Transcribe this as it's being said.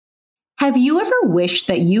Have you ever wished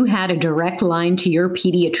that you had a direct line to your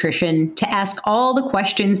pediatrician to ask all the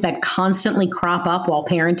questions that constantly crop up while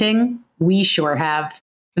parenting? We sure have.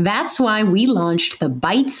 That's why we launched the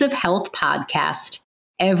Bites of Health podcast.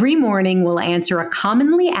 Every morning, we'll answer a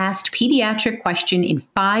commonly asked pediatric question in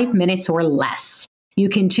 5 minutes or less. You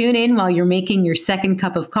can tune in while you're making your second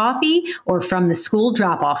cup of coffee or from the school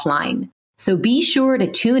drop-off line. So be sure to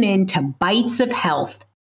tune in to Bites of Health,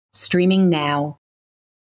 streaming now.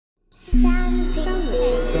 Soundsington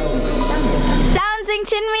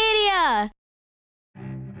Media!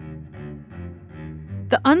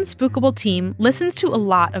 The Unspookable team listens to a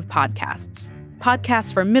lot of podcasts.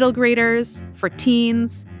 Podcasts for middle graders, for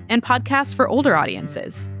teens, and podcasts for older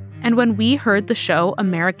audiences. And when we heard the show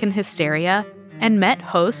American Hysteria and met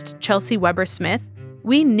host Chelsey Weber-Smith,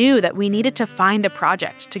 we knew that we needed to find a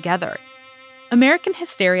project together. American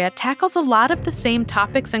Hysteria tackles a lot of the same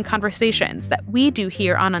topics and conversations that we do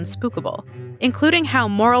here on Unspookable, including how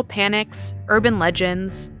moral panics, urban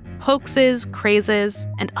legends, hoaxes, crazes,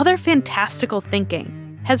 and other fantastical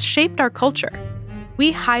thinking has shaped our culture.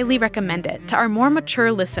 We highly recommend it to our more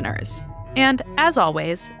mature listeners. And as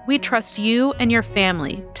always, we trust you and your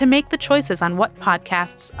family to make the choices on what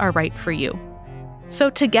podcasts are right for you. So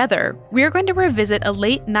together, we're going to revisit a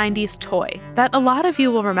late 90s toy that a lot of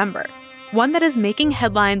you will remember. One that is making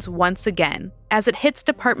headlines once again as it hits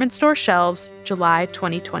department store shelves July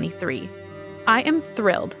 2023. I am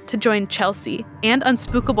thrilled to join Chelsey and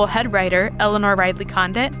Unspookable head writer Eleanor Riley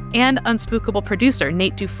Condit and Unspookable producer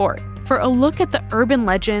Nate Dufort for a look at the urban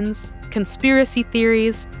legends, conspiracy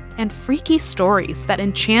theories, and freaky stories that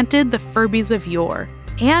enchanted the Furbies of yore,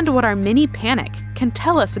 and what our mini panic can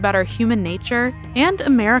tell us about our human nature and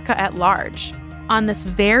America at large, on this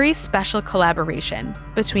very special collaboration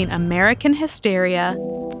between American Hysteria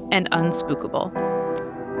and Unspookable.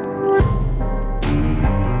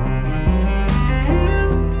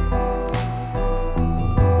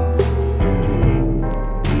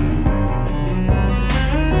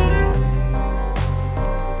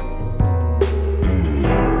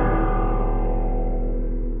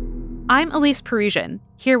 I'm Elise Parisian,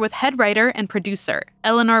 here with head writer and producer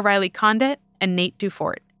Eleanor Riley Condit and Nate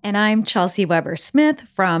Dufort. And I'm Chelsey Weber-Smith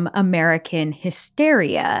from American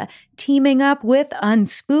Hysteria, teaming up with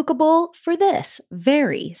Unspookable for this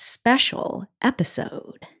very special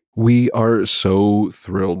episode. We are so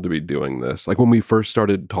thrilled to be doing this. Like when we first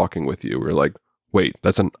started talking with you, we were like, wait,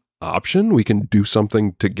 that's an option? We can do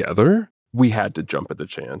something together? We had to jump at the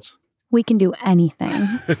chance. We can do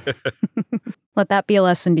anything. Let that be a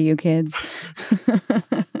lesson to you kids.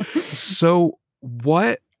 So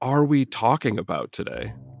what are we talking about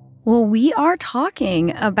today? Well, we are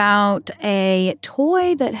talking about a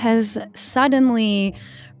toy that has suddenly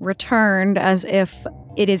returned as if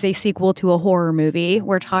it is a sequel to a horror movie.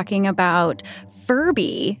 We're talking about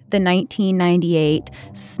Furby, the 1998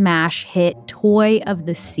 smash hit toy of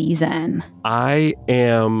the season. I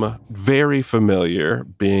am very familiar,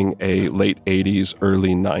 being a late 80s,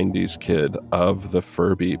 early 90s kid, of the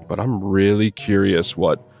Furby, but I'm really curious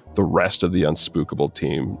what the rest of the Unspookable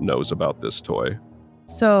team knows about this toy.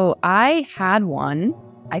 So I had one.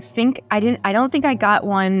 I don't think I got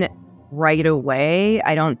one right away.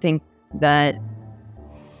 I don't think that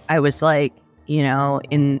I was like,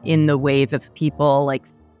 in the wave of people like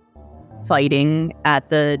fighting at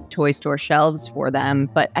the toy store shelves for them.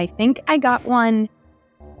 But I think I got one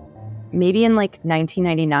maybe in like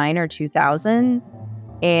 1999 or 2000.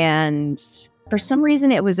 And for some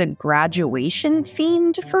reason it was a graduation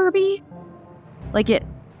themed Furby. Like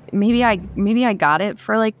maybe I got it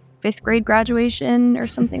for like 5th grade graduation or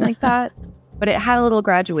something like that. But it had a little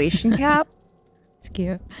graduation cap. It's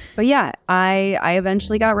cute. But yeah, I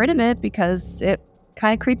eventually got rid of it because it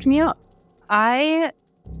kind of creeped me out. I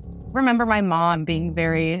remember my mom being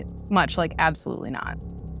very much like, absolutely not,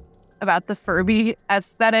 about the Furby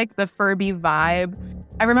aesthetic, the Furby vibe.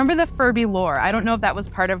 I remember the Furby lore. I don't know if that was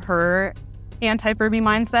part of her anti-Furby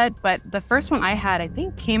mindset, but the first one I had, I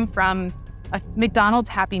think, came from a McDonald's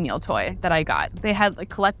Happy Meal toy that I got. They had like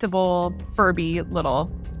collectible Furby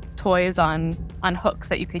little toys on hooks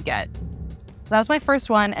that you could get. So that was my first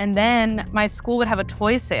one. And then my school would have a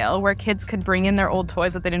toy sale where kids could bring in their old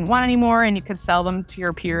toys that they didn't want anymore, and you could sell them to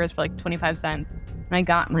your peers for like 25 cents. And I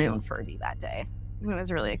got my own Furby that day. It was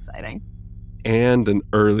really exciting. And an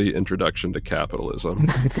early introduction to capitalism.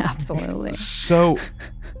 Absolutely. So,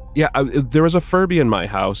 yeah, there was a Furby in my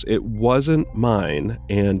house. It wasn't mine.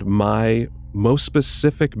 And my most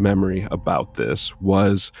specific memory about this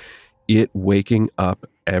was it waking up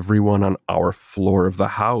everyone on our floor of the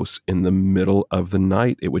house in the middle of the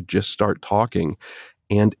night. It would just start talking,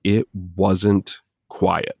 and it wasn't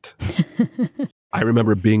quiet. I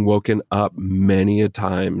remember being woken up many a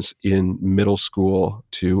times in middle school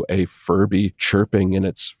to a Furby chirping in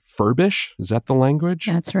its Furbish. Is that the language?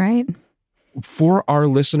 That's right. For our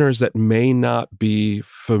listeners that may not be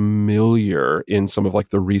familiar in some of like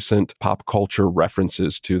the recent pop culture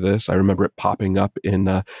references to this, I remember it popping up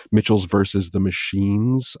in Mitchell's versus the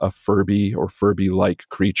Machines, a Furby or Furby-like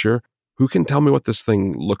creature. Who can tell me what this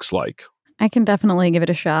thing looks like? I can definitely give it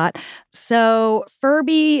a shot. So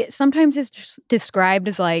Furby sometimes is just described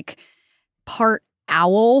as like part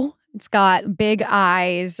owl. It's got big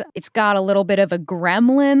eyes. It's got a little bit of a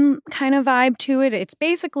gremlin kind of vibe to it. It's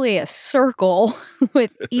basically a circle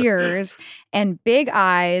with ears and big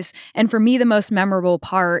eyes. And for me, the most memorable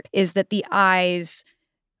part is that the eyes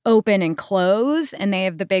open and close, and they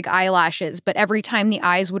have the big eyelashes. But every time the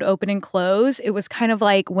eyes would open and close, it was kind of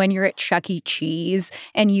like when you're at Chuck E. Cheese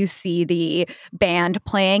and you see the band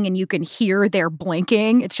playing and you can hear their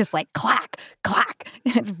blinking. It's just like clack, clack.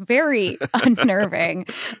 And it's very unnerving.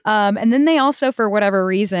 And then they also, for whatever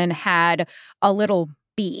reason, had a little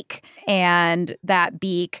beak, and that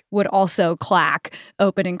beak would also clack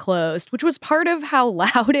open and closed, which was part of how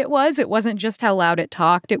loud it was. It wasn't just how loud it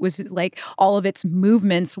talked. It was like all of its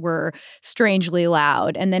movements were strangely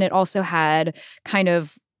loud. And then it also had kind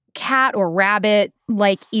of cat or rabbit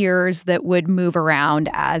like ears that would move around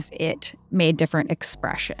as it made different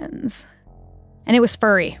expressions. And it was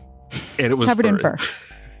furry. And it was covered furry. in fur.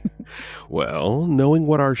 Well, knowing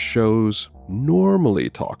what our shows normally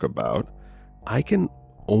talk about, I can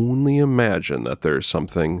only imagine that there's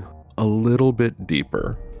something a little bit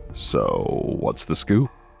deeper. So, what's the scoop?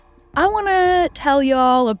 I want to tell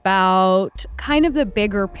y'all about kind of the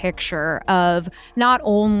bigger picture of not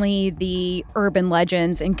only the urban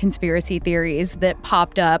legends and conspiracy theories that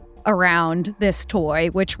popped up around this toy,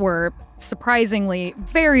 which were surprisingly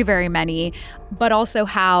very, very many, but also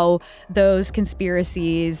how those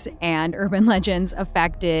conspiracies and urban legends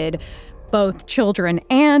affected both children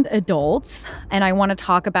and adults. And I want to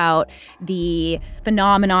talk about the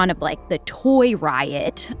phenomenon of like the toy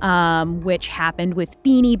riot, which happened with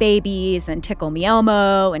Beanie Babies and Tickle Me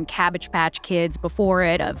Elmo and Cabbage Patch Kids before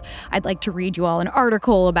it. I'd like to read you all an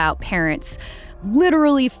article about parents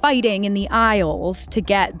literally fighting in the aisles to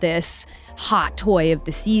get this hot toy of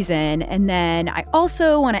the season. And then I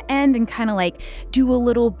also want to end and kind of like do a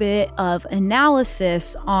little bit of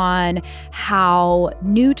analysis on how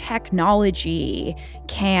new technology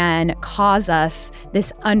can cause us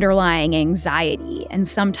this underlying anxiety. And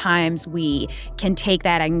sometimes we can take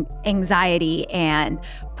that anxiety and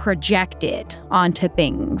project it onto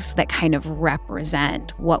things that kind of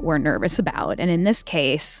represent what we're nervous about. And in this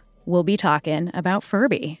case, we'll be talking about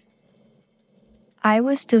Furby. I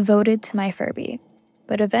was devoted to my Furby,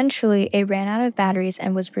 but eventually it ran out of batteries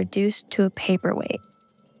and was reduced to a paperweight.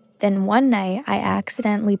 Then one night, I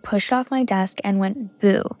accidentally pushed off my desk and went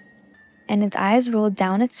boo, and its eyes rolled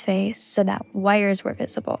down its face so that wires were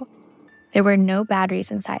visible. There were no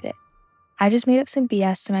batteries inside it. I just made up some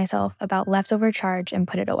BS to myself about leftover charge and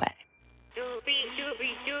put it away.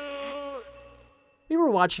 We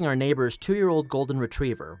were watching our neighbor's 2-year-old golden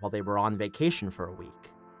retriever while they were on vacation for a week.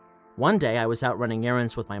 One day, I was out running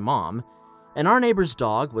errands with my mom, and our neighbor's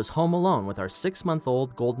dog was home alone with our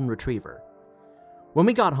 6-month-old golden retriever. When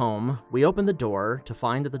we got home, we opened the door to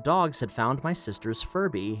find that the dogs had found my sister's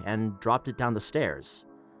Furby and dropped it down the stairs.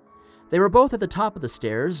 They were both at the top of the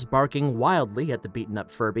stairs, barking wildly at the beaten-up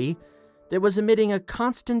Furby that was emitting a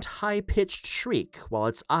constant high-pitched shriek while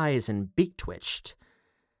its eyes and beak twitched.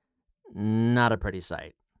 Not a pretty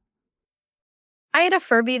sight. I had a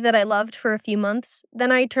Furby that I loved for a few months,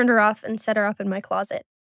 then I turned her off and set her up in my closet.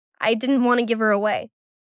 I didn't want to give her away.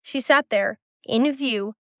 She sat there, in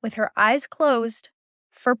view, with her eyes closed,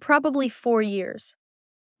 for probably 4 years.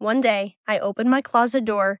 One day, I opened my closet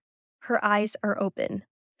door. Her eyes are open.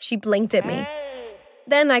 She blinked at me.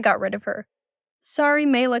 Then I got rid of her. Sorry,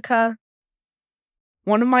 Malika.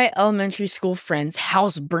 One of my elementary school friends'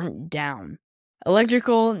 house burnt down.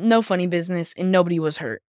 Electrical, no funny business, and nobody was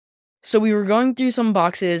hurt. So we were going through some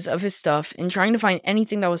boxes of his stuff and trying to find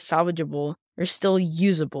anything that was salvageable or still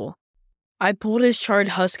usable. I pulled his charred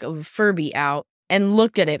husk of a Furby out and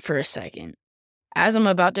looked at it for a second. As I'm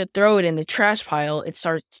about to throw it in the trash pile, it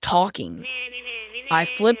starts talking. I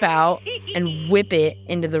flip out and whip it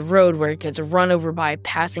into the road where it gets run over by a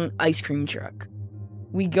passing ice cream truck.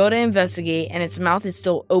 We go to investigate and its mouth is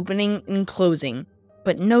still opening and closing,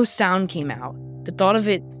 but no sound came out. The thought of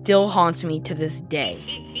it still haunts me to this day.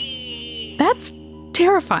 That's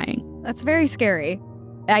terrifying. That's very scary.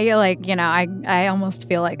 I almost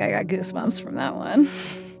feel like I got goosebumps from that one.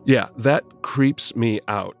 Yeah, that creeps me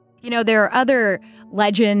out. There are other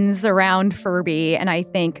legends around Furby. And I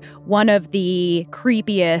think one of the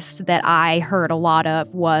creepiest that I heard a lot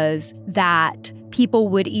of was that people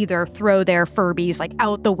would either throw their Furbies like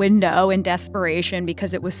out the window in desperation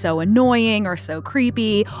because it was so annoying or so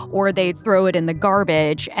creepy, or they'd throw it in the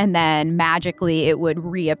garbage and then magically it would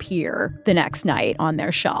reappear the next night on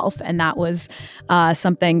their shelf. And that was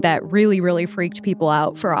something that really, really freaked people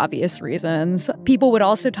out for obvious reasons. People would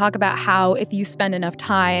also talk about how if you spend enough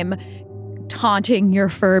time taunting your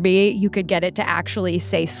Furby, you could get it to actually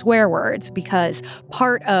say swear words, because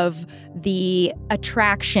part of the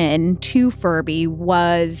attraction to Furby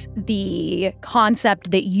was the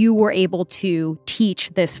concept that you were able to teach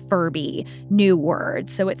this Furby new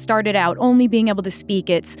words. So it started out only being able to speak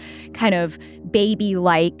its kind of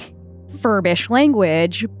baby-like Furbish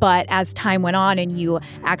language, but as time went on and you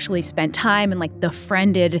actually spent time and like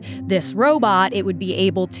befriended this robot, it would be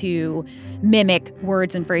able to mimic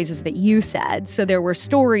words and phrases that you said. So there were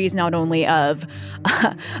stories not only of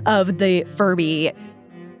the Furby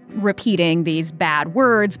repeating these bad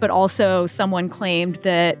words, but also someone claimed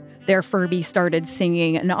that their Furby started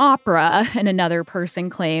singing an opera, and another person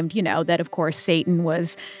claimed, that of course Satan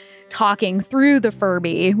was talking through the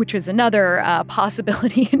Furby, which was another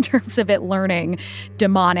possibility in terms of it learning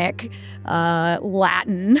demonic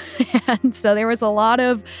Latin. And so there was a lot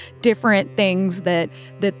of different things that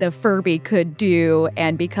the Furby could do.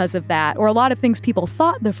 And because of that, or a lot of things people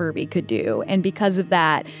thought the Furby could do. And because of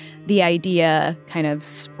that, the idea kind of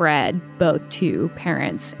spread both to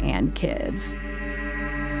parents and kids.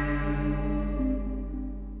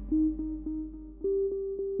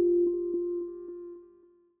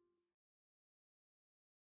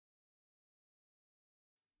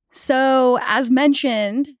 So, as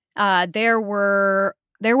mentioned, there was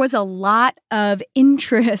a lot of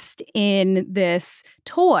interest in this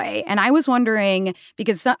toy. And I was wondering,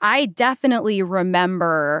 because I definitely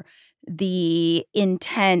remember the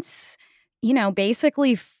intense,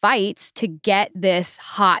 basically fights to get this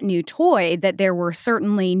hot new toy that there were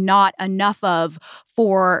certainly not enough of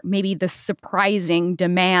for maybe the surprising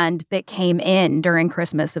demand that came in during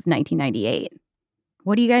Christmas of 1998.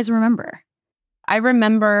 What do you guys remember? I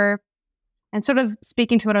remember, and sort of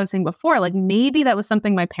speaking to what I was saying before, like maybe that was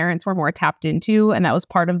something my parents were more tapped into. And that was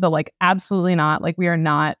part of the like, absolutely not, like we are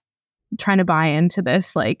not trying to buy into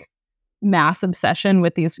this like mass obsession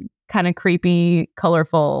with these kind of creepy,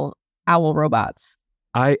 colorful owl robots.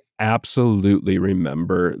 I absolutely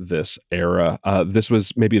remember this era. This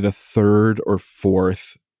was maybe the third or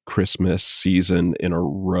fourth Christmas season in a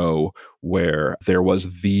row where there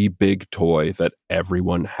was the big toy that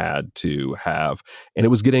everyone had to have. And it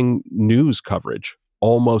was getting news coverage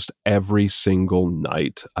almost every single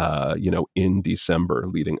night, in December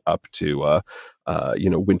leading up to,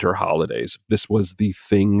 winter holidays. This was the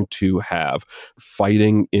thing to have.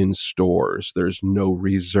 Fighting in stores. There's no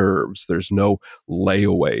reserves. There's no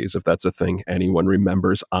layaways, if that's a thing anyone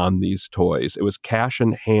remembers on these toys. It was cash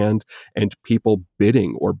in hand and people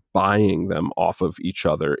bidding or buying them off of each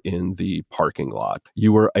other in the parking lot.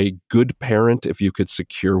 You were a good parent if you could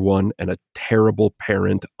secure one, and a terrible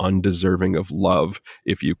parent undeserving of love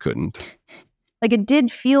if you couldn't. Like it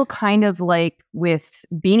did feel kind of like with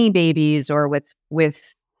Beanie Babies or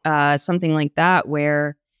with something like that,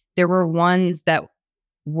 where there were ones that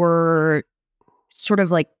were sort of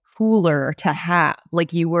like cooler to have.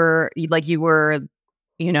 Like you were,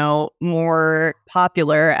 more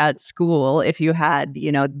popular at school if you had,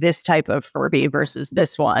 this type of Furby versus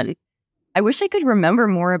this one. I wish I could remember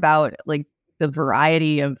more about like the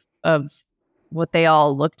variety of what they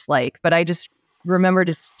all looked like, but I just remember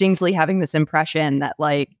distinctly having this impression that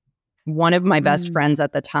like one of my best friends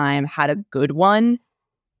at the time had a good one,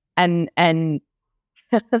 and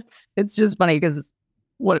it's just funny because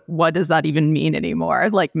what does that even mean anymore?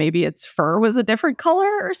 Like maybe its fur was a different color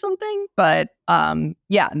or something, but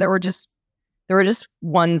there were just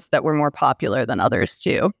ones that were more popular than others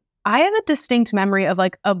too. I have a distinct memory of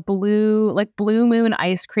like a blue moon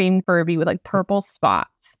ice cream Furby with like purple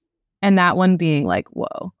spots, and that one being like,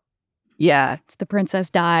 whoa. Yeah, it's the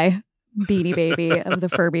Princess Di Beanie Baby of the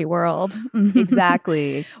Furby world.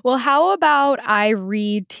 Exactly. Well, how about I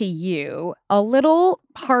read to you a little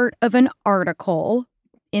part of an article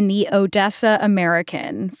in the Odessa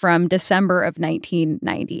American from December of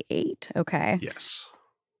 1998, okay? Yes.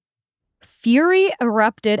 Fury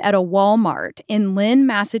erupted at a Walmart in Lynn,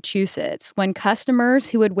 Massachusetts, when customers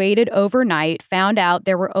who had waited overnight found out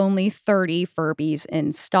there were only 30 Furbies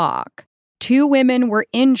in stock. 2 women were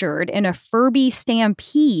injured in a Furby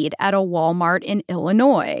stampede at a Walmart in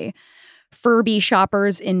Illinois. Furby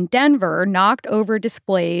shoppers in Denver knocked over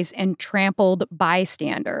displays and trampled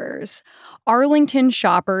bystanders. Arlington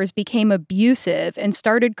shoppers became abusive and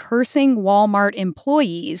started cursing Walmart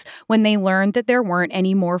employees when they learned that there weren't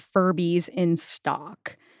any more Furbies in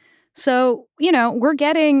stock. So, we're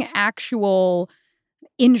getting actual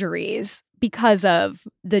injuries because of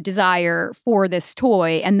the desire for this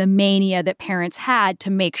toy and the mania that parents had to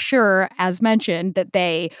make sure, as mentioned, that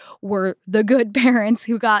they were the good parents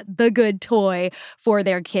who got the good toy for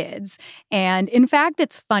their kids. And in fact,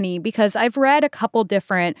 it's funny because I've read a couple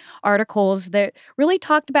different articles that really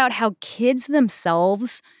talked about how kids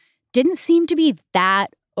themselves didn't seem to be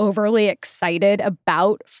that overly excited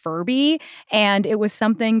about Furby. And it was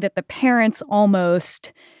something that the parents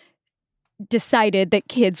almost decided that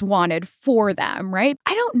kids wanted for them, right?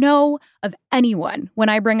 I don't know of anyone when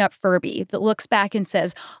I bring up Furby that looks back and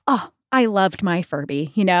says, oh, I loved my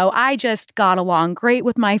Furby. I just got along great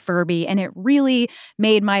with my Furby and it really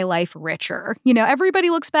made my life richer. Everybody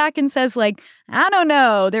looks back and says like, I don't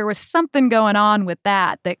know, there was something going on with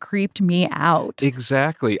that creeped me out.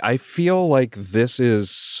 Exactly. I feel like this is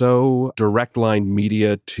so direct line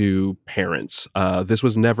media to parents. This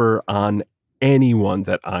was never on anyone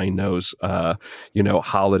that I know's,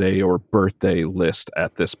 holiday or birthday list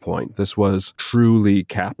at this point. This was truly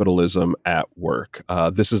capitalism at work.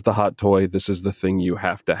 This is the hot toy. This is the thing you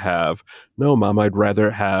have to have. No, Mom, I'd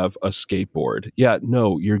rather have a skateboard. Yeah,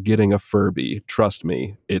 no, you're getting a Furby. Trust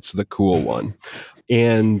me, it's the cool one.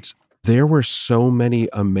 And there were so many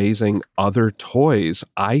amazing other toys.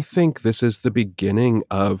 I think this is the beginning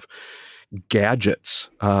of gadgets,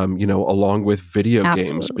 along with video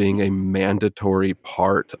games being a mandatory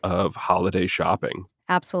part of holiday shopping.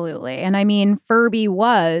 Absolutely. And I mean, Furby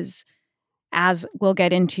was, as we'll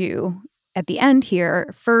get into at the end here,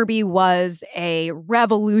 Furby was a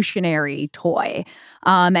revolutionary toy.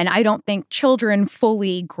 And I don't think children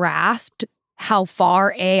fully grasped how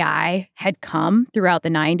far AI had come throughout the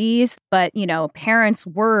 90s. But, parents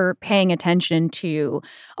were paying attention to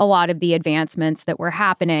a lot of the advancements that were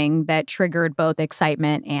happening that triggered both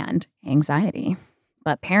excitement and anxiety.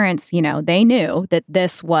 But parents, they knew that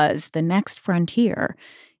this was the next frontier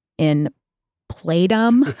in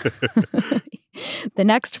playdom, the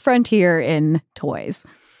next frontier in toys.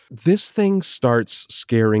 This thing starts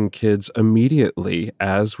scaring kids immediately,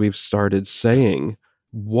 as we've started saying.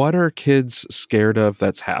 What are kids scared of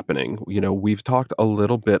that's happening? We've talked a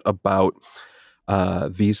little bit about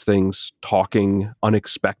these things talking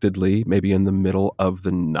unexpectedly, maybe in the middle of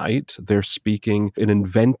the night. They're speaking an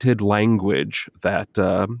invented language that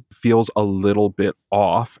feels a little bit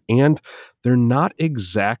off, and they're not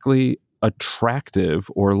exactly attractive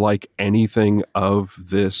or like anything of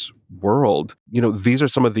this world. These are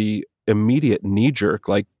some of the immediate knee-jerk,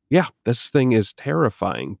 like, yeah, this thing is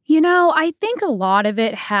terrifying. I think a lot of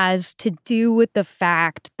it has to do with the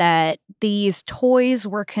fact that these toys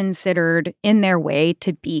were considered in their way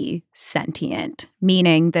to be sentient,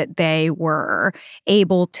 meaning that they were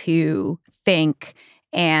able to think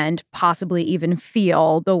and possibly even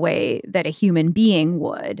feel the way that a human being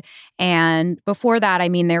would. And before that, I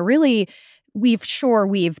mean, we've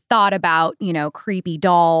thought about, creepy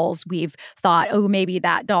dolls. We've thought, oh, maybe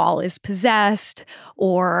that doll is possessed,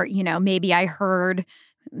 or, maybe I heard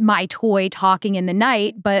my toy talking in the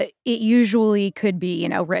night, but it usually could be,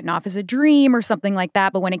 written off as a dream or something like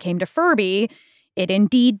that. But when it came to Furby, it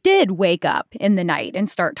indeed did wake up in the night and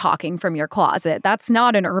start talking from your closet. That's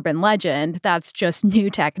not an urban legend. That's just new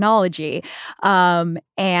technology.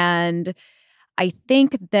 And I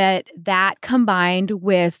think that combined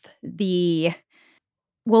with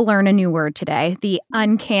we'll learn a new word today, the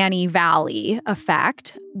uncanny valley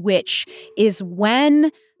effect, which is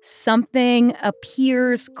when something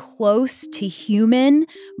appears close to human,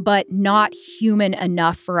 but not human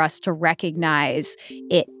enough for us to recognize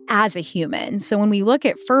it as a human. So when we look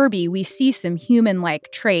at Furby, we see some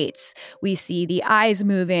human-like traits. We see the eyes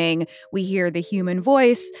moving, we hear the human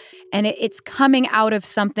voice, and it's coming out of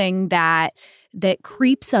something that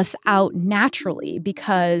creeps us out naturally,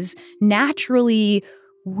 because naturally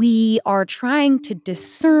we are trying to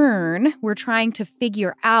discern, we're trying to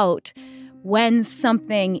figure out when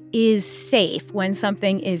something is safe, when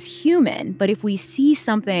something is human. But if we see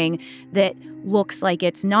something that looks like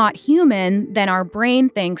it's not human, then our brain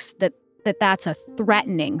thinks that that that's a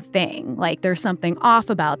threatening thing. Like there's something off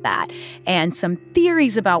about that. And some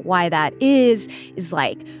theories about why that is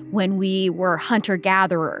like when we were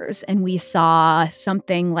hunter-gatherers and we saw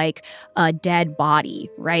something like a dead body,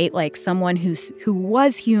 right? Like someone who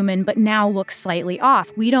was human but now looks slightly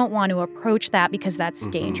off. We don't want to approach that because that's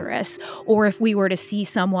dangerous. Or if we were to see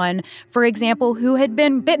someone, for example, who had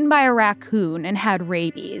been bitten by a raccoon and had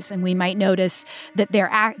rabies, and we might notice that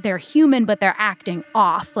they're human but they're acting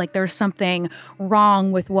off, like there's something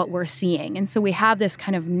wrong with what we're seeing. And so we have this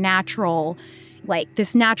kind of natural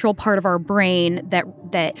part of our brain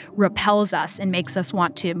that repels us and makes us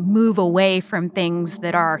want to move away from things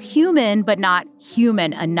that are human but not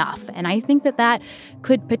human enough. And I think that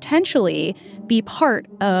could potentially be part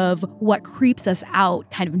of what creeps us out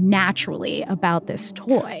kind of naturally about this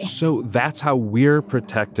toy. So that's how we're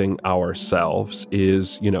protecting ourselves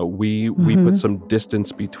is, we put some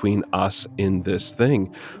distance between us in this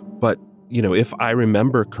thing. But if I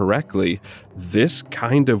remember correctly, this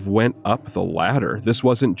kind of went up the ladder. This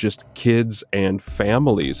wasn't just kids and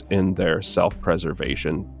families in their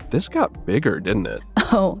self-preservation. This got bigger, didn't it?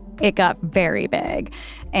 Oh, it got very big.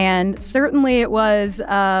 And certainly it was,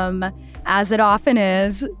 as it often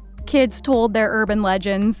is, kids told their urban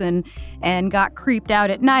legends and got creeped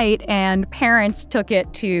out at night, and parents took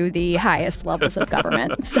it to the highest levels of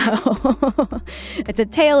government. So it's a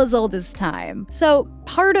tale as old as time. So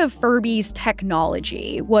part of Furby's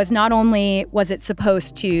technology was not only was it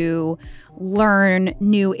supposed to learn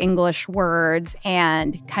new English words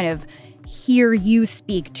and kind of hear you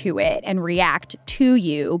speak to it and react to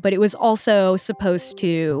you, but it was also supposed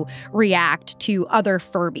to react to other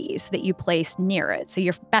Furbies that you placed near it. So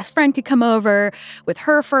your best friend could come over with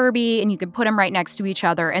her Furby and you could put them right next to each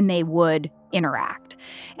other and they would interact.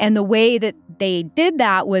 And the way that they did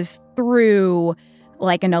that was through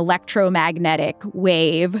like an electromagnetic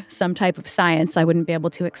wave, some type of science I wouldn't be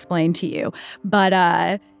able to explain to you.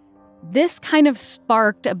 But this kind of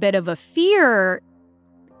sparked a bit of a fear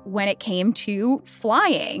when it came to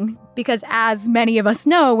flying, because as many of us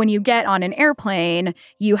know, when you get on an airplane,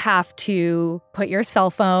 you have to put your cell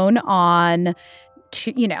phone on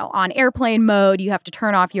airplane mode. You have to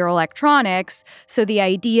turn off your electronics. So the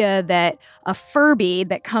idea that a Furby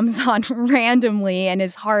that comes on randomly and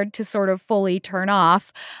is hard to sort of fully turn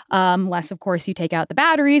off, unless of course you take out the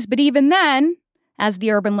batteries, but even then, as the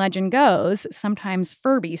urban legend goes, sometimes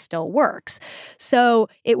Furby still works. So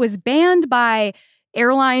it was banned by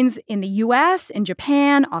airlines in the US, in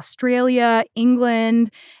Japan, Australia, England,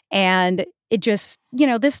 and it just,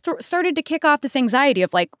 this started to kick off this anxiety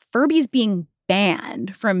of like Furbies being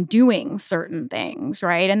banned from doing certain things,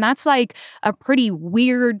 right? And that's like a pretty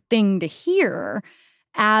weird thing to hear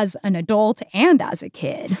as an adult and as a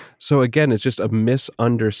kid. So again, it's just a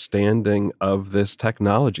misunderstanding of this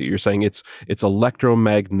technology. You're saying it's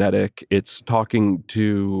electromagnetic, it's talking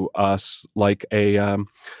to us like a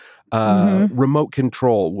remote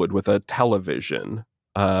control would with a television.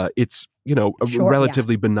 It's, a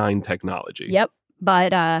relatively benign technology. Yep.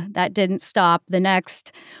 But that didn't stop the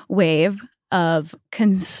next wave of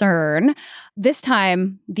concern. This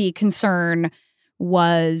time, the concern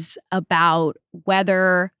was about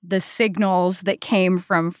whether the signals that came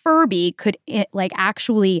from Furby could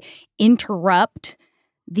actually interrupt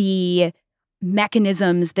the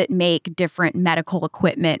mechanisms that make different medical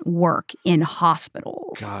equipment work in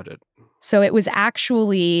hospitals. Got it. So it was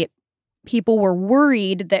actually, people were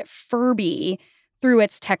worried that Furby, through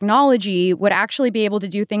its technology, would actually be able to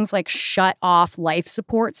do things like shut off life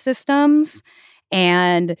support systems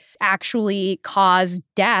and actually cause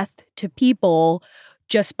death to people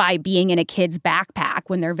just by being in a kid's backpack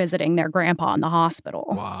when they're visiting their grandpa in the hospital.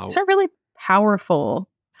 Wow. These are really powerful,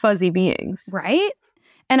 fuzzy beings. Right?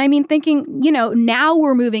 And I mean, thinking, now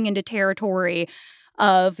we're moving into territory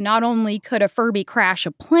of not only could a Furby crash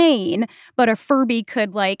a plane, but a Furby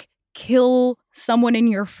could kill someone in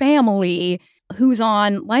your family who's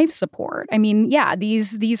on life support. I mean, yeah,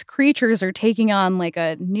 these creatures are taking on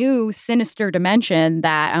a new sinister dimension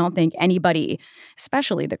that I don't think anybody,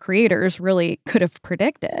 especially the creators, really could have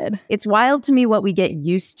predicted. It's wild to me what we get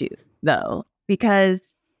used to, though,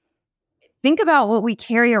 because think about what we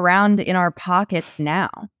carry around in our pockets now,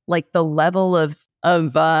 like the level of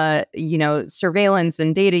surveillance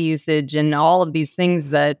and data usage and all of these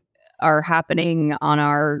things that are happening on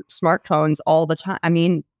our smartphones all the time. I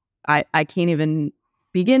mean, I can't even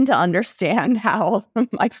begin to understand how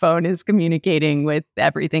my phone is communicating with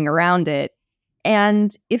everything around it.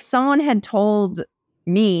 And if someone had told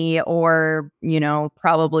me, or,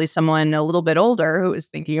 probably someone a little bit older who was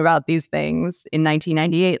thinking about these things in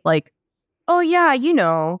 1998, oh yeah,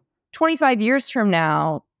 25 years from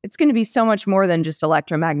now, It's going to be so much more than just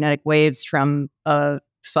electromagnetic waves from a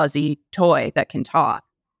fuzzy toy that can talk.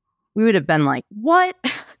 We would have been like, what?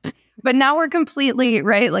 But now we're completely,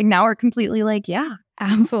 right? Like now we're completely like, yeah,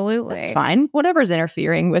 Absolutely. that's fine. Whatever's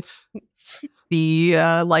interfering with the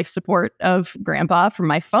life support of grandpa from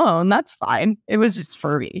my phone, that's fine. It was just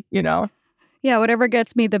Furby, you know? Yeah, whatever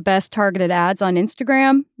gets me the best targeted ads on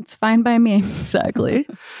Instagram, it's fine by me. Exactly.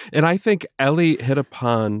 And I think Ellie hit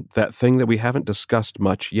upon that thing that we haven't discussed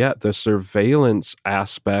much yet, the surveillance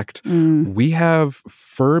aspect. We have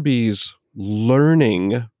Furbies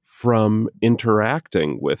learning from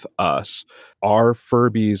interacting with us. Are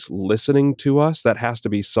Furbies listening to us? That has to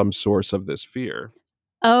be some source of this fear.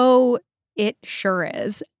 Oh, it sure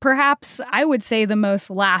is. Perhaps I would say the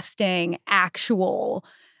most lasting actual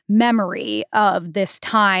memory of this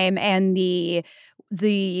time and the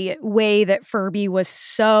way that Furby was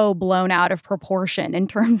so blown out of proportion in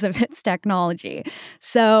terms of its technology.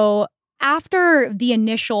 So after the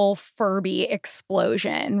initial Furby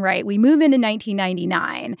explosion, right, we move into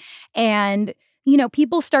 1999 and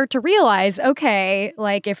people start to realize, okay,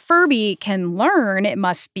 like if Furby can learn, it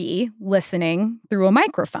must be listening through a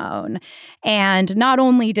microphone. And not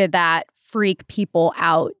only did that freak people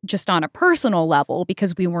out just on a personal level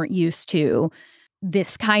because we weren't used to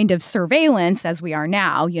this kind of surveillance as we are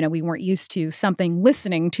now. We weren't used to something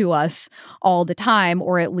listening to us all the time,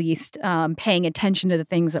 or at least paying attention to the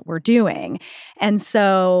things that we're doing. And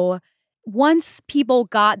so once people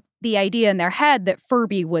got the idea in their head that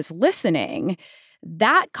Furby was listening,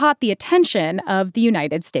 that caught the attention of the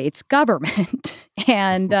United States government.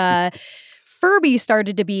 And Furby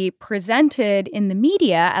started to be presented in the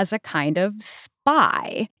media as a kind of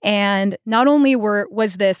spy. And not only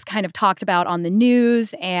was this kind of talked about on the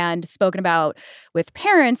news and spoken about with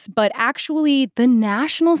parents, but actually the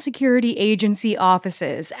National Security Agency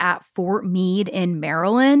offices at Fort Meade in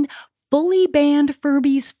Maryland fully banned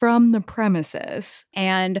Furbies from the premises.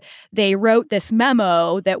 And they wrote this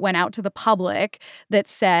memo that went out to the public that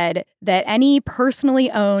said that any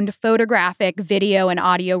personally owned photographic, video, and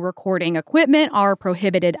audio recording equipment are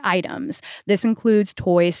prohibited items. This includes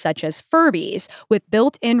toys such as Furbies with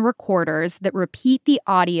built-in recorders that repeat the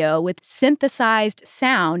audio with synthesized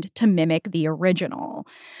sound to mimic the original.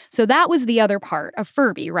 So that was the other part of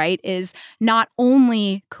Furby, right? Is not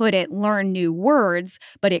only could it learn new words,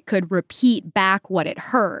 but it could repeat back what it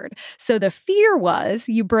heard. So the fear was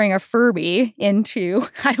you bring a Furby into,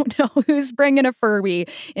 I don't know who's bringing a Furby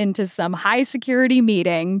into some high security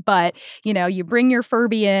meeting, but you bring your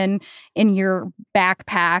Furby in your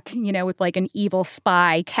backpack, with like an evil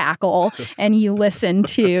spy cackle, and you listen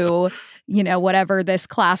to whatever this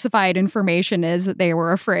classified information is that they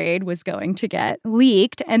were afraid was going to get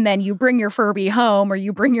leaked. And then you bring your Furby home, or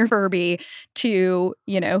you bring your Furby to,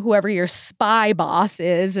 whoever your spy boss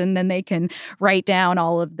is, and then they can write down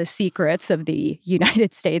all of the secrets of the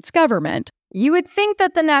United States government. You would think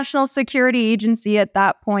that the National Security Agency at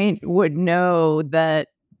that point would know that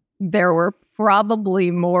there were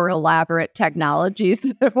probably more elaborate technologies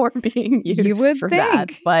that were being used for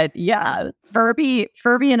that. But yeah, Furby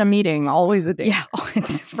in a meeting, always a danger. Yeah,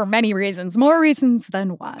 it's for many reasons, more reasons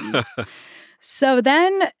than one. So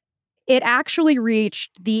then it actually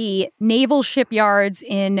reached the naval shipyards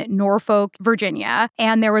in Norfolk, Virginia,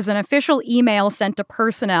 and there was an official email sent to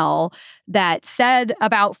personnel that said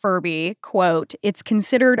about Furby, quote, "It's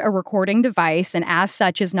considered a recording device and as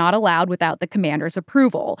such is not allowed without the commander's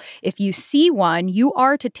approval. If you see one, you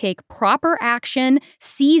are to take proper action,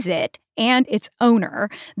 seize it, and its owner.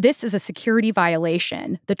 This is a security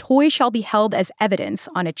violation. The toy shall be held as evidence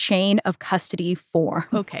on a chain of custody form."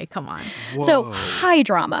 Okay, come on. Whoa. So high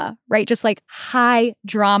drama, right? Just like high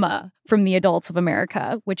drama from the adults of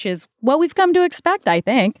America, which is what we've come to expect, I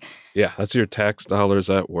think. Yeah, that's your tax dollars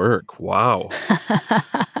at work. Wow.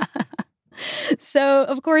 So,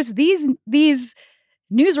 of course, these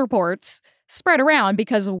news reports spread around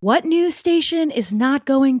because what news station is not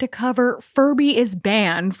going to cover Furby is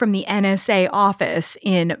banned from the NSA office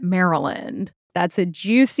in Maryland? That's a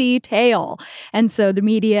juicy tale. And so the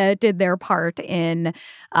media did their part in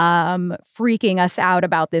freaking us out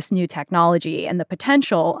about this new technology and the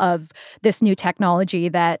potential of this new technology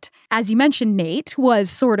that, as you mentioned, Nate, was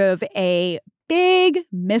sort of a big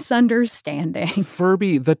misunderstanding.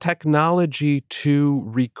 Furby, the technology to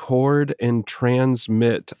record and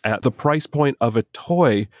transmit at the price point of a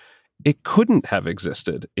toy, it couldn't have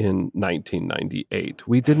existed in 1998.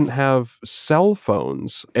 We didn't have cell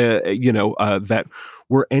phones, that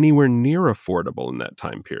were anywhere near affordable in that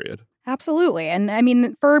time period. Absolutely. And I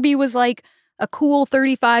mean, Furby was like a cool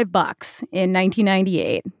 $35 in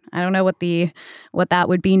 1998. I don't know what that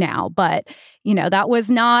would be now, but that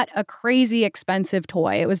was not a crazy expensive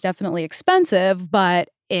toy. It was definitely expensive, but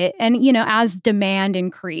as demand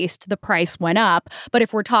increased, the price went up. But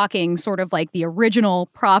if we're talking sort of like the original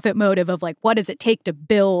profit motive of like, what does it take to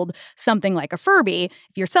build something like a Furby?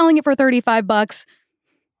 If you're selling it for $35,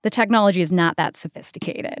 the technology is not that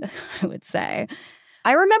sophisticated, I would say.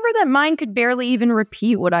 I remember that mine could barely even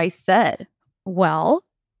repeat what I said. Well,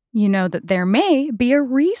 that there may be a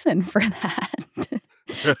reason for that.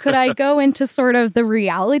 Could I go into sort of the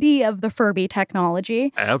reality of the Furby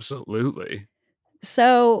technology? Absolutely.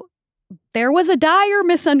 So there was a dire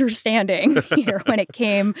misunderstanding here when it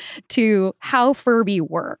came to how Furby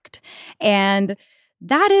worked. And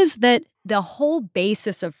that is that the whole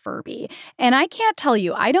basis of Furby, and I can't tell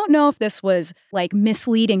you, I don't know if this was like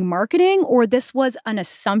misleading marketing or this was an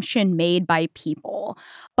assumption made by people,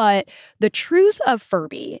 but the truth of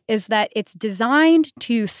Furby is that it's designed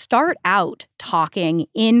to start out talking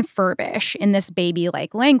in Furbish, in this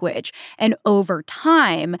baby-like language, and over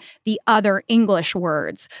time, the other English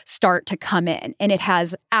words start to come in, and it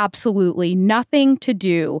has absolutely nothing to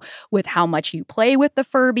do with how much you play with the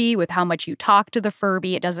Furby, with how much you talk to the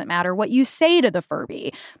Furby. It doesn't matter what you say to the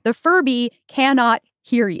Furby. The Furby cannot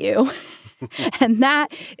hear you. And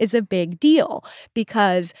that is a big deal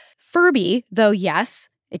because Furby, though, yes,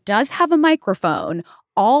 it does have a microphone,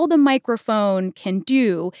 all the microphone can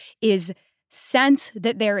do is sense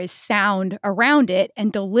that there is sound around it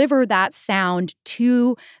and deliver that sound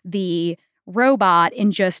to the robot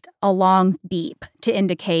in just a long beep to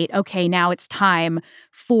indicate, okay, now it's time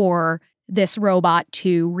for this robot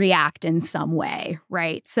to react in some way,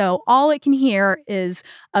 right? So all it can hear is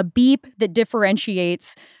a beep that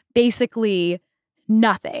differentiates basically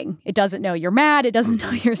nothing. It doesn't know you're mad. It doesn't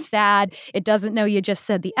know you're sad. It doesn't know you just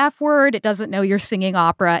said the F word. It doesn't know you're singing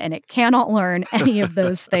opera, and it cannot learn any of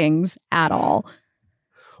those things at all.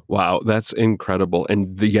 Wow, that's incredible.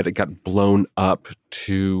 And yet it got blown up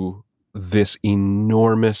to this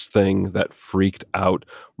enormous thing that freaked out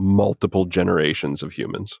multiple generations of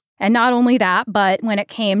humans. And not only that, but when it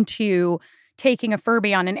came to taking a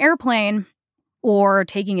Furby on an airplane or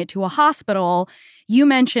taking it to a hospital, you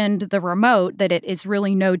mentioned the remote, that it is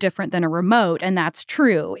really no different than a remote, and that's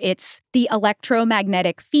true. It's the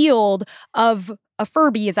electromagnetic field of a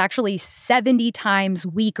Furby is actually 70 times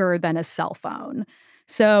weaker than a cell phone.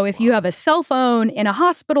 So if you have a cell phone in a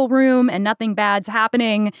hospital room and nothing bad's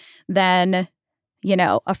happening, then,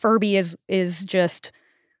 a Furby is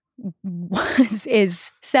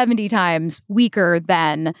 70 times weaker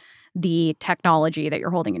than the technology that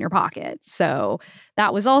you're holding in your pocket. So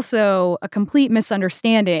that was also a complete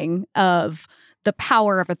misunderstanding of the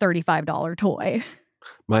power of a $35 toy.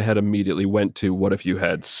 My head immediately went to, what if you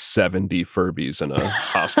had 70 Furbies in a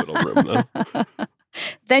hospital room, though?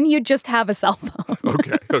 Then you'd just have a cell phone.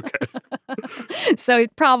 Okay. So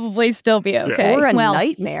it'd probably still be okay. Or a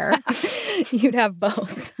nightmare. You'd have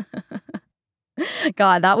both.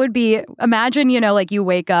 God, that would be, imagine, like you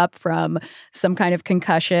wake up from some kind of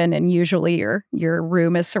concussion and usually your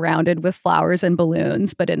room is surrounded with flowers and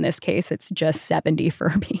balloons. But in this case, it's just 70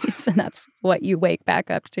 Furbies. And that's what you wake back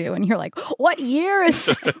up to. And you're like, what year is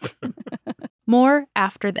it? More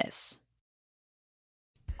after this.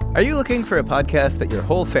 Are you looking for a podcast that your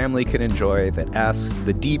whole family can enjoy that asks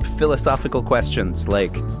the deep philosophical questions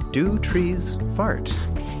like, do trees fart?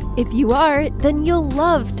 If you are, then you'll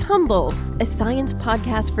love Tumble, a science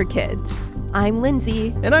podcast for kids. I'm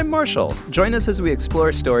Lindsay. And I'm Marshall. Join us as we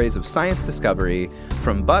explore stories of science discovery,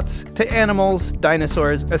 from butts to animals,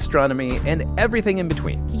 dinosaurs, astronomy, and everything in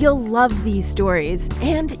between. You'll love these stories,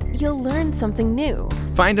 and you'll learn something new.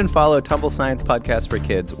 Find and follow Tumble Science Podcast for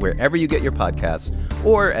Kids wherever you get your podcasts,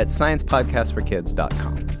 or at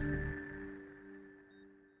sciencepodcastforkids.com.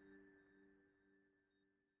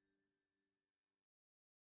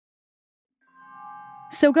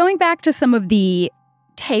 So going back to some of the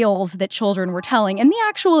tales that children were telling and the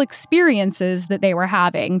actual experiences that they were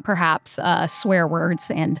having, perhaps swear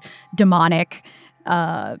words and demonic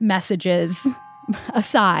messages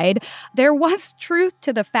aside, there was truth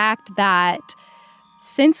to the fact that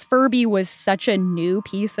since Furby was such a new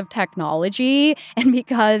piece of technology, and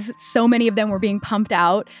because so many of them were being pumped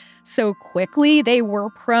out so quickly, they were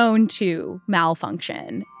prone to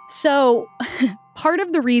malfunction. So part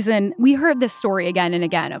of the reason we heard this story again and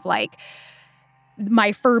again of like,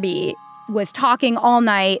 my Furby was talking all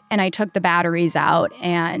night and I took the batteries out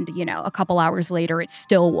and, a couple hours later, it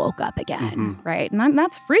still woke up again, right? And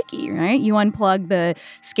that's freaky, right? You unplug the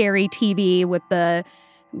scary TV with the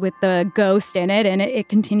with the ghost in it, and it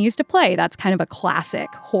continues to play. That's kind of a classic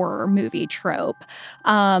horror movie trope.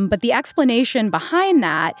 But the explanation behind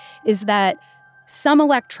that is that some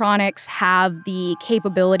electronics have the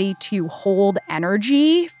capability to hold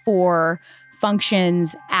energy for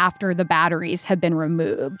functions after the batteries have been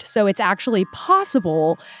removed. So it's actually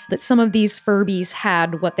possible that some of these Furbies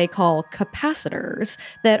had what they call capacitors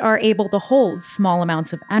that are able to hold small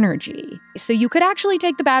amounts of energy. So you could actually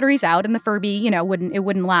take the batteries out and the Furby,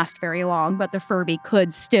 wouldn't last very long, but the Furby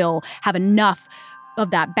could still have enough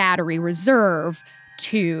of that battery reserve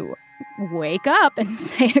to wake up and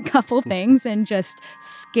say a couple things and just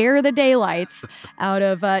scare the daylights out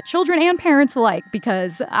of children and parents alike,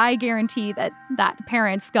 because I guarantee that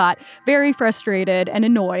parents got very frustrated and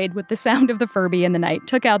annoyed with the sound of the Furby in the night,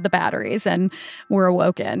 took out the batteries, and were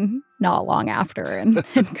awoken not long after and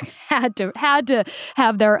had to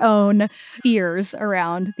have their own fears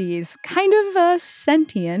around these kind of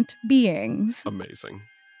sentient beings. Amazing.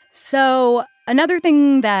 So another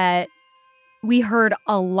thing that we heard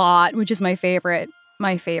a lot, which is my favorite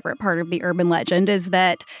part of the urban legend, is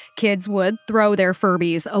that kids would throw their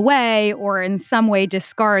Furbies away or in some way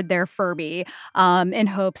discard their Furby in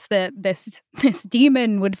hopes that this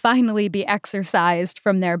demon would finally be exorcised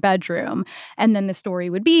from their bedroom. And then the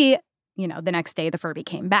story would be, the next day the Furby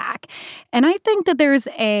came back. And I think that there's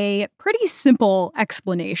a pretty simple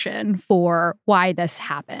explanation for why this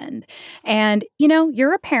happened. And,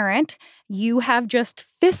 you're a parent. You have just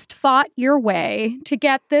fist fought your way to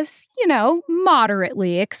get this,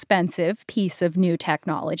 moderately expensive piece of new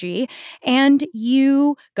technology. And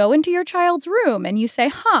you go into your child's room and you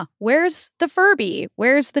say, where's the Furby?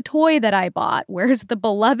 Where's the toy that I bought? Where's the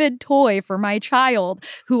beloved toy for my child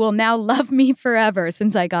who will now love me forever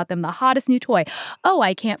since I got them the hottest new toy? Oh,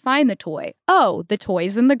 I can't find the toy. Oh, the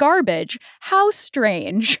toy's in the garbage. How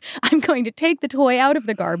strange. I'm going to take the toy out of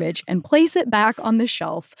the garbage and place it back on the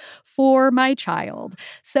shelf for my child.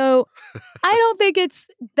 So I don't think it's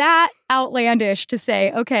that outlandish to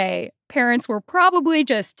say, okay, parents were probably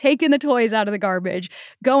just taking the toys out of the garbage,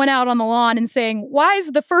 going out on the lawn and saying, why is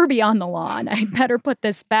the Furby on the lawn? I better put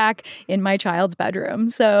this back in my child's bedroom.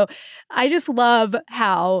 So I just love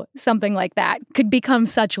how something like that could become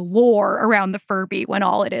such lore around the Furby when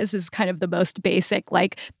all it is kind of the most basic,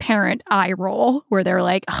 parent eye roll, where they're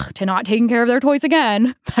like, to not taking care of their toys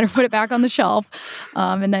again, better put it back on the shelf.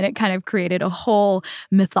 And then it kind of created a whole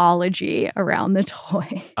mythology around the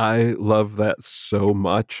toy. I love that so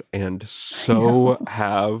much, and so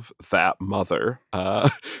have that mother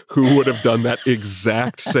who would have done that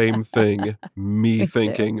exact same thing, me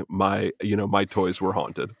thinking my toys were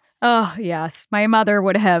haunted. Oh, yes. My mother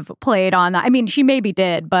would have played on that. I mean, she maybe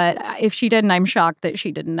did, but if she didn't, I'm shocked that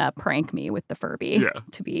she didn't prank me with the Furby,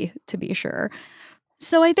 to be sure.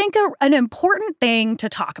 So I think an important thing to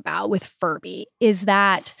talk about with Furby is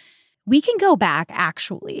that we can go back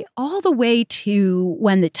actually all the way to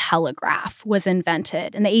when the telegraph was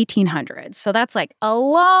invented in the 1800s. So that's a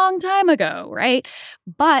long time ago, right?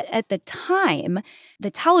 But at the time, the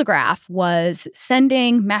telegraph was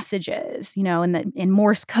sending messages, in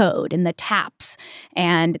Morse code, in the taps.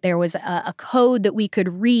 And there was a code that we could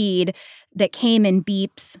read that came in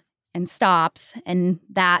beeps and stops, and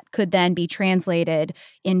that could then be translated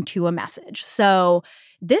into a message. So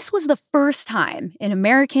this was the first time in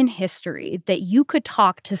American history that you could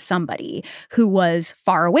talk to somebody who was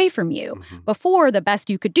far away from you. Mm-hmm. Before, the best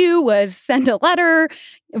you could do was send a letter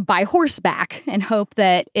by horseback and hope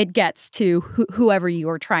that it gets to whoever you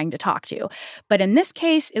were trying to talk to. But in this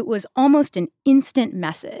case, it was almost an instant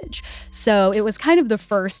message. So it was kind of the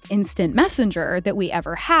first instant messenger that we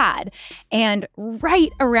ever had. And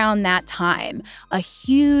right around that time, a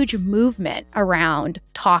huge movement around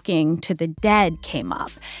talking to the dead came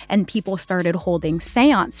up, and people started holding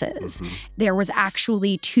seances. Mm-hmm. There was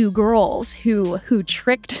actually 2 girls who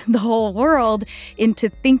tricked the whole world into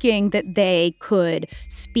thinking that they could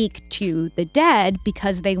speak to the dead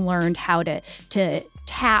because they learned how to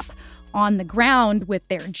tap on the ground with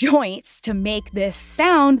their joints to make this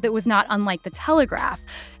sound that was not unlike the telegraph.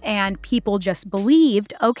 And people just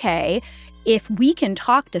believed, okay, if we can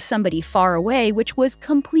talk to somebody far away, which was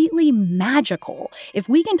completely magical, if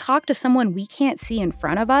we can talk to someone we can't see in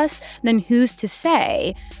front of us, then who's to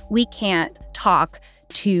say we can't talk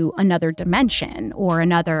to another dimension or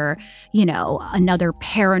another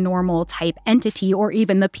paranormal type entity, or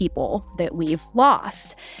even the people that we've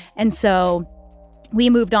lost. And so we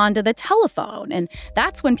moved on to the telephone, and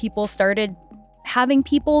that's when people started having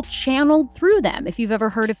people channeled through them. If you've ever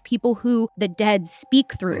heard of people who the dead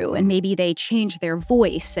speak through, and maybe they change their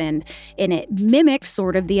voice, and it mimics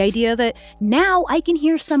sort of the idea that now I can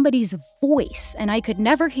hear somebody's voice, and I could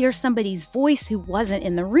never hear somebody's voice who wasn't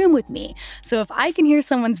in the room with me. So if I can hear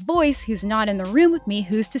someone's voice who's not in the room with me,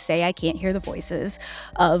 who's to say I can't hear the voices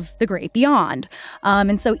of the great beyond?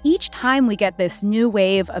 And so each time we get this new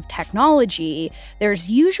wave of technology, there's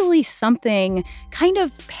usually something kind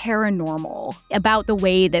of paranormal about the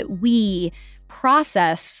way that we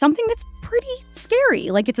process something that's pretty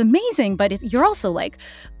scary. Like, it's amazing, but you're also like,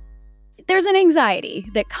 there's an anxiety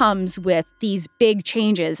that comes with these big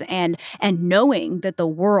changes and knowing that the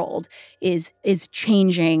world is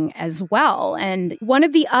changing as well. And one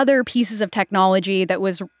of the other pieces of technology that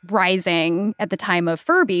was rising at the time of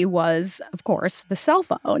Furby was, of course, the cell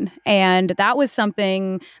phone. And that was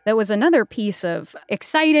something that was another piece of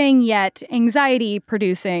exciting yet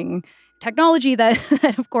anxiety-producing technology that,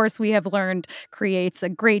 of course, we have learned creates a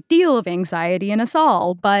great deal of anxiety in us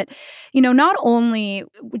all. But, not only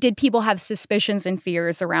did people have suspicions and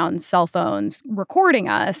fears around cell phones recording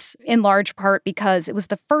us, in large part because it was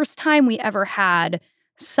the first time we ever had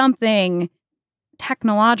something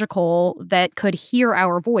technological that could hear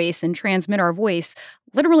our voice and transmit our voice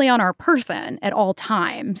literally on our person at all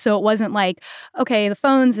times. So it wasn't like, okay, the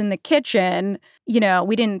phone's in the kitchen,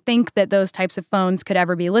 we didn't think that those types of phones could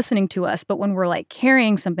ever be listening to us. But when we're like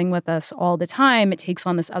carrying something with us all the time, it takes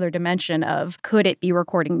on this other dimension of, could it be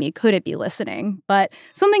recording me? Could it be listening? But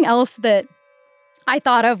something else that I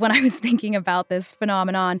thought of when I was thinking about this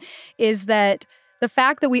phenomenon is that the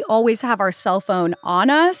fact that we always have our cell phone on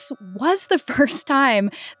us was the first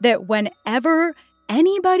time that whenever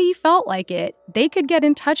anybody felt like it, they could get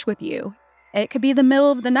in touch with you. It could be the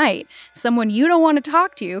middle of the night. Someone you don't want to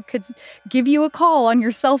talk to could give you a call on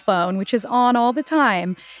your cell phone, which is on all the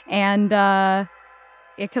time. And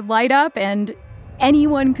it could light up and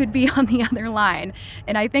anyone could be on the other line.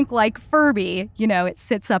 And I think like Furby, it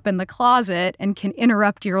sits up in the closet and can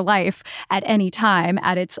interrupt your life at any time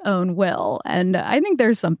at its own will. And I think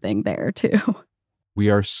there's something there too. We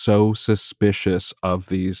are so suspicious of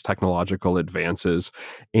these technological advances.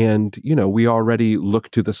 And, we already look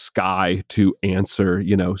to the sky to answer,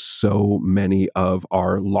 so many of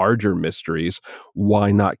our larger mysteries.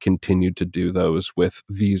 Why not continue to do those with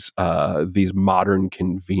these modern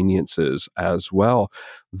conveniences as well?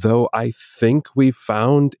 Though I think we've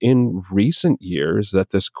found in recent years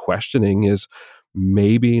that this questioning is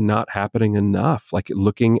maybe not happening enough. Like,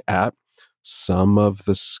 looking at some of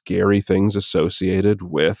the scary things associated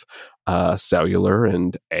with cellular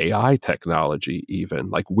and AI technology even.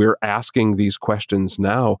 Like, we're asking these questions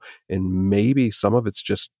now, and maybe some of it's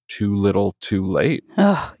just too little too late.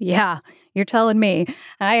 Oh, yeah. You're telling me.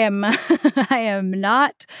 I am I am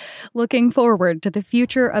not looking forward to the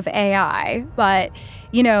future of AI. But,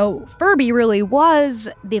 Furby really was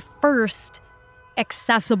the first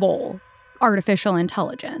accessible artificial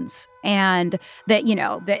intelligence, and that,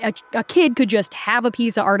 that a kid could just have a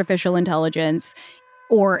piece of artificial intelligence,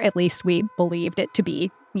 or at least we believed it to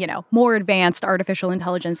be, more advanced artificial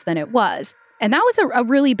intelligence than it was. And that was a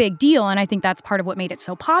really big deal. And I think that's part of what made it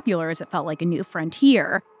so popular, is it felt like a new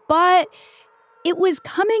frontier. But it was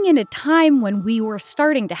coming in a time when we were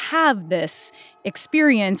starting to have this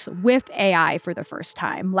experience with AI for the first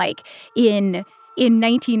time. Like in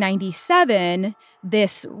 1997,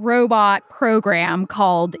 this robot program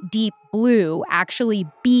called Deep Blue actually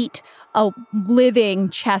beat a living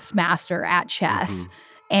chess master at chess.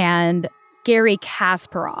 Mm-hmm. And Garry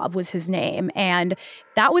Kasparov was his name. And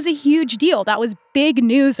that was a huge deal. That was big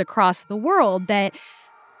news across the world, that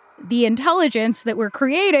the intelligence that we're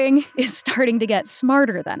creating is starting to get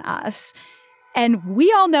smarter than us. And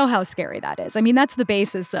we all know how scary that is. I mean, that's the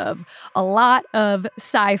basis of a lot of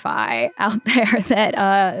sci-fi out there that,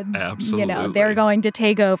 Absolutely. They're going to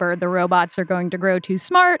take over. The robots are going to grow too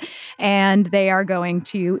smart, and they are going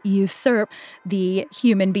to usurp the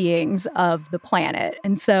human beings of the planet.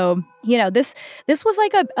 And so, this was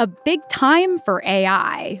like a big time for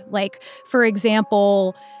AI. Like, for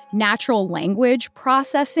example, natural language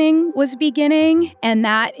processing was beginning, and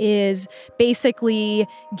that is basically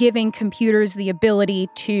giving computers the ability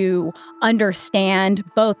to understand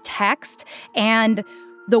both text and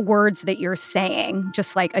the words that you're saying,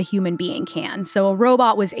 just like a human being can. So a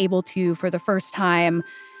robot was able to, for the first time,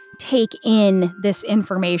 take in this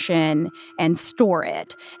information and store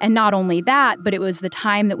it. And not only that, but it was the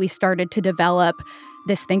time that we started to develop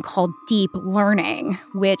this thing called deep learning,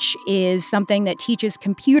 which is something that teaches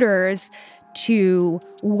computers to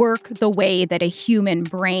work the way that a human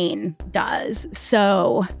brain does.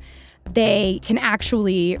 So they can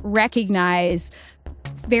actually recognize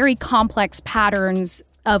very complex patterns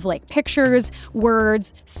of like pictures,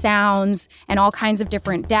 words, sounds, and all kinds of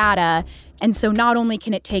different data. And so not only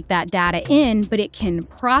can it take that data in, but it can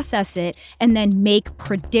process it and then make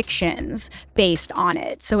predictions based on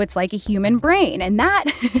it. So it's like a human brain. And that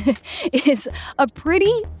is a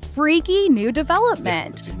pretty freaky new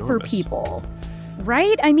development for people,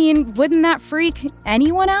 right? I mean, wouldn't that freak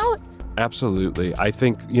anyone out? Absolutely. I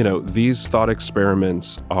think, these thought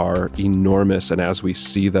experiments are enormous. And as we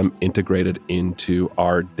see them integrated into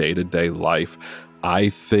our day-to-day life, I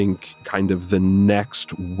think kind of the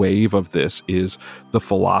next wave of this is the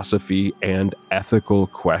philosophy and ethical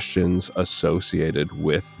questions associated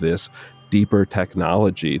with this deeper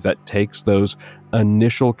technology that takes those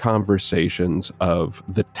initial conversations of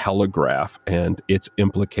the telegraph and its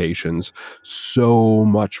implications so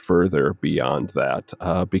much further beyond that,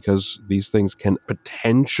 because these things can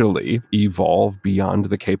potentially evolve beyond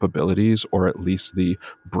the capabilities or at least the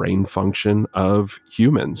brain function of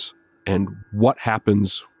humans. And what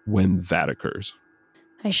happens when that occurs?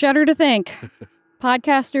 I shudder to think.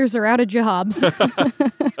 Podcasters are out of jobs.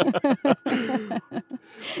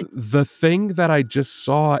 The thing that I just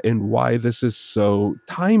saw and why this is so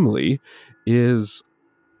timely is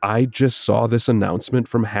I just saw this announcement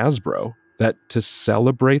from Hasbro that to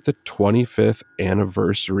celebrate the 25th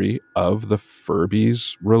anniversary of the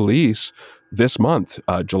Furby's release this month,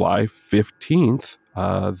 July 15th,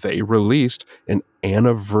 they released an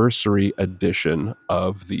anniversary edition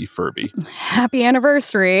of the Furby. Happy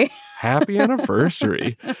anniversary. Happy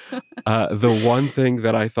anniversary. The one thing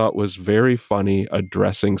that I thought was very funny,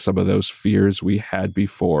 addressing some of those fears we had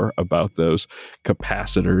before about those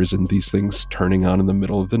capacitors and these things turning on in the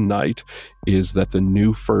middle of the night, is that the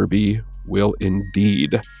new Furby will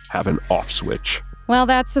indeed have an off switch. Well,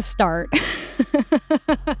 that's a start.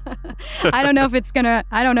 I don't know if it's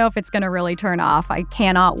gonna really turn off. I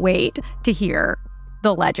cannot wait to hear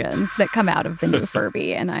the legends that come out of the new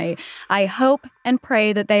Furby. And I hope and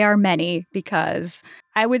pray that they are many, because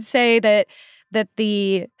I would say that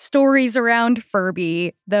the stories around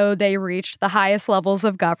Furby, though they reached the highest levels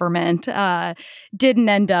of government, didn't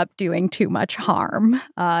end up doing too much harm,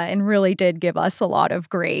 and really did give us a lot of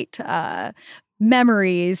great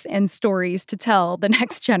memories and stories to tell the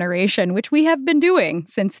next generation, which we have been doing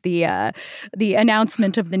since the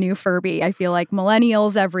announcement of the new Furby. I feel like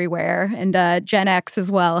millennials everywhere and Gen X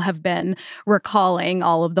as well have been recalling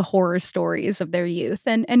all of the horror stories of their youth,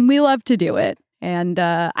 and we love to do it. And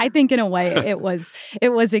I think in a way it was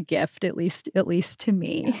a gift, at least to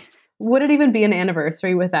me. Would it even be an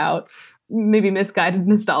anniversary without maybe misguided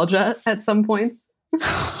nostalgia at some points?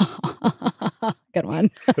 Good one.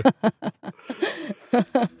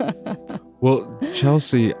 Well,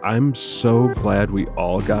 Chelsey, I'm so glad we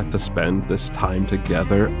all got to spend this time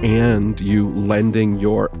together, and you lending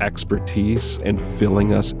your expertise and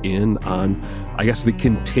filling us in on, I guess, the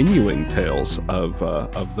continuing tales of the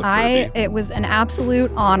Furby. It was an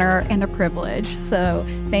absolute honor and a privilege. So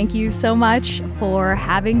thank you so much for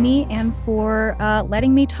having me and for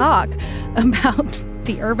letting me talk about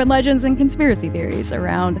the urban legends and conspiracy theories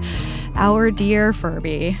around our dear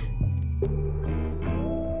Furby.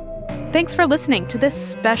 Thanks for listening to this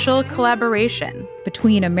special collaboration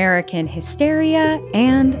between American Hysteria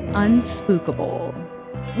and Unspookable.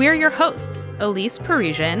 We're your hosts, Elise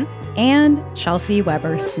Parisian and Chelsey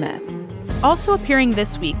Weber-Smith. Also appearing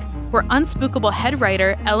this week were Unspookable head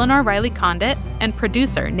writer Eleanor Riley Condit and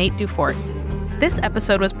producer Nate Dufort. This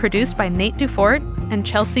episode was produced by Nate Dufort and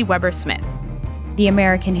Chelsey Weber-Smith. The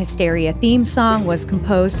American Hysteria theme song was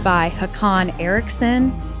composed by Hakan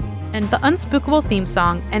Eriksson. And the Unspookable theme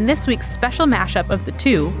song and this week's special mashup of the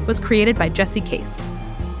two was created by Jesse Case.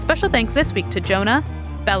 Special thanks this week to Jonah,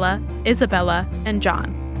 Bella, Isabella, and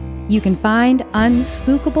John. You can find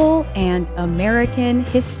Unspookable and American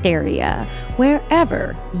Hysteria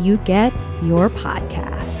wherever you get your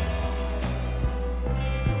podcasts.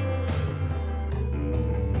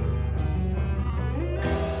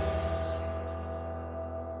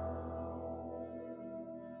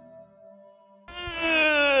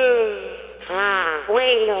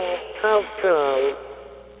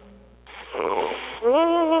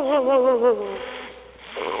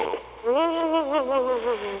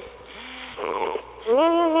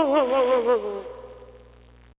 Welcome.